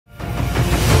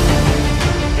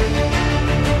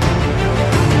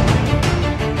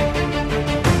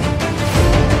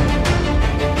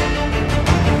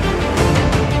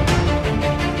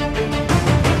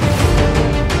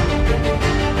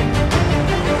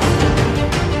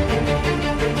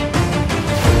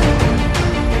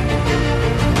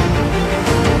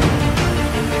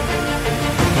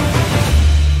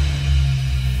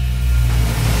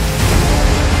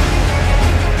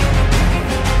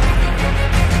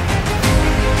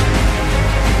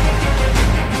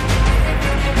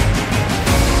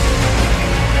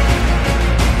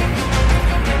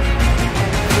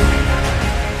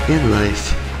In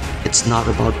life, it's not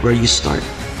about where you start,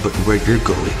 but where you're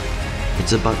going.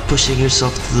 It's about pushing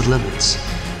yourself to the limits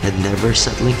and never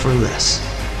settling for less.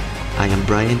 I am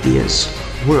Bryan Diaz,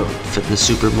 World Fitness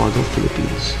Supermodel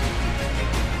Philippines.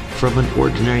 From an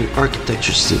ordinary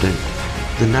architecture student,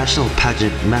 the National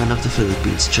Pageant Man of the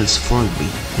Philippines transformed me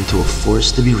into a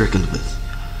force to be reckoned with.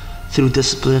 Through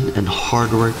discipline and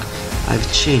hard work,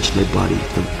 I've changed my body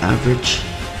from average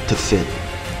to fit.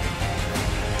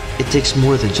 It takes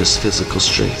more than just physical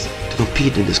strength to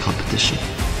compete in this competition.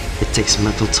 It takes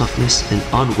mental toughness and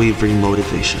unwavering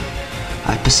motivation.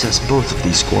 I possess both of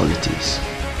these qualities.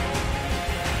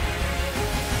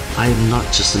 I am not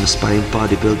just an aspiring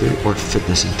bodybuilder or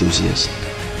fitness enthusiast.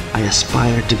 I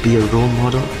aspire to be a role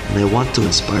model, and I want to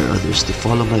inspire others to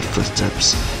follow my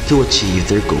footsteps to achieve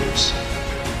their goals.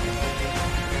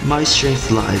 My strength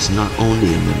lies not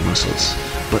only in my muscles,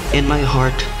 but in my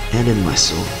heart and in my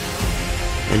soul.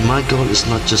 And my goal is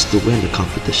not just to win the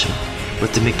competition,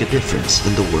 but to make a difference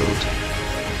in the world.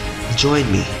 Join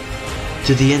me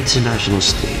to the international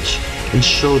stage and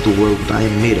show the world what I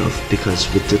am made of,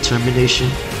 because with determination,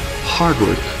 hard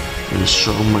work, and a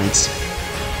strong mindset,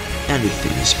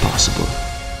 anything is possible.